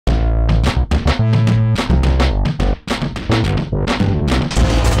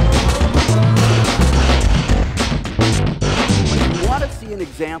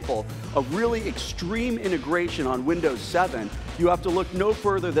example of really extreme integration on Windows 7, you have to look no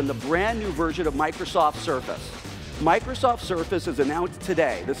further than the brand new version of Microsoft Surface. Microsoft Surface is announced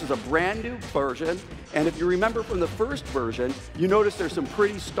today. This is a brand new version, and if you remember from the first version, you notice there's some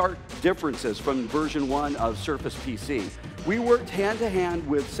pretty stark differences from version 1 of Surface PC. We worked hand-to-hand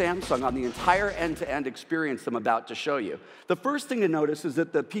with Samsung on the entire end-to-end experience I'm about to show you. The first thing to notice is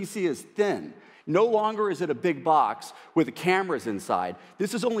that the PC is thin. No longer is it a big box with cameras inside.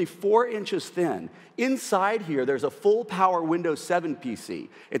 This is only 4 inches thin. Inside here, there's a full-power Windows 7 PC.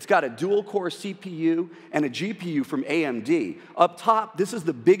 It's got a dual-core CPU and a GPU from AMD. Up top, this is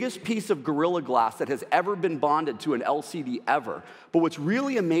the biggest piece of Gorilla Glass that has ever been bonded to an LCD ever. But what's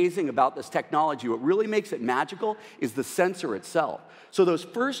really amazing about this technology, what really makes it magical, is the sensor itself. So those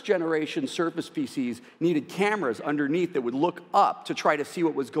first-generation Surface PCs needed cameras underneath that would look up to try to see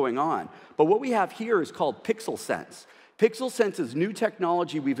what was going on. But what we have here is called Pixel Sense. Pixel Sense is new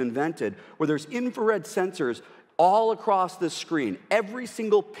technology we've invented where there's infrared sensors all across this screen. Every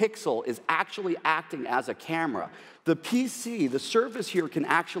single pixel is actually acting as a camera. The PC, the Surface here, can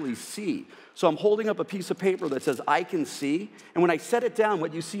actually see. So I'm holding up a piece of paper that says, I can see. And when I set it down,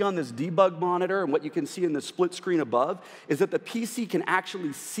 what you see on this debug monitor and what you can see in the split screen above is that the PC can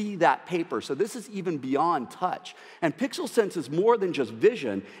actually see that paper. So this is even beyond touch. And Pixel Sense is more than just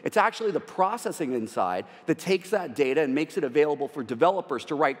vision. It's actually the processing inside that takes that data and makes it available for developers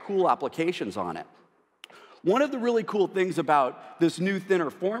to write cool applications on it. One of the really cool things about this new thinner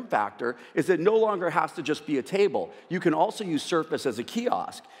form factor is it no longer has to just be a table. You can also use Surface as a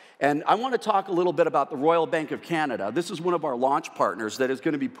kiosk. And I want to talk a little bit about the Royal Bank of Canada. This is one of our launch partners that is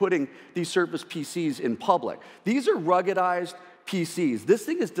going to be putting these Surface PCs in public. These are ruggedized PCs. This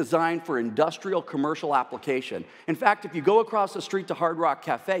thing is designed for industrial commercial application. In fact, if you go across the street to Hard Rock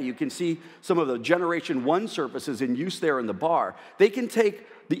Cafe, you can see some of the Generation 1 Surfaces in use there in the bar. They can take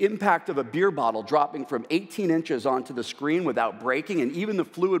the impact of a beer bottle dropping from 18 inches onto the screen without breaking, and even the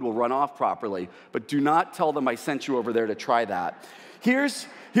fluid will run off properly. But do not tell them I sent you over there to try that. Here's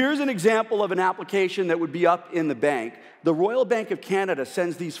an example of an application that would be up in the bank. The Royal Bank of Canada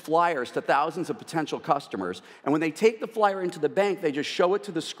sends these flyers to thousands of potential customers, and when they take the flyer into the bank, they just show it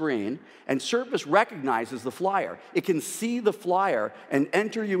to the screen, and Surface recognizes the flyer. It can see the flyer and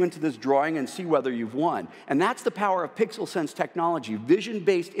enter you into this drawing and see whether you've won. And that's the power of Pixel Sense technology.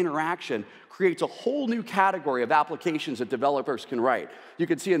 Vision-based interaction creates a whole new category of applications that developers can write. You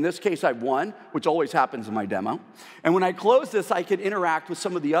can see in this case I've won, which always happens in my demo. And when I close this, I can interact with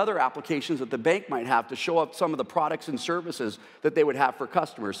some of the other applications that the bank might have to show up some of the products and services that they would have for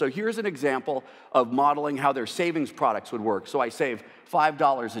customers. So here's an example of modeling how their savings products would work. So I save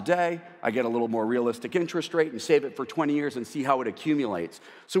 $5 a day, I get a little more realistic interest rate and save it for 20 years and see how it accumulates.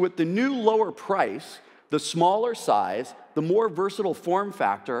 So with the new lower price, the smaller size, the more versatile form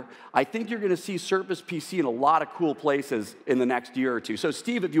factor, I think you're going to see Surface PC in a lot of cool places in the next year or two. So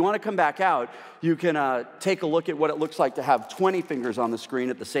Steve, if you want to come back out, you can take a look at what it looks like to have 20 fingers on the screen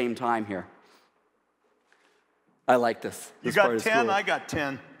at the same time here. I like this. You got 10, I got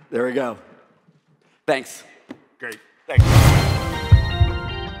 10. There we go. Thanks. Great. Thanks.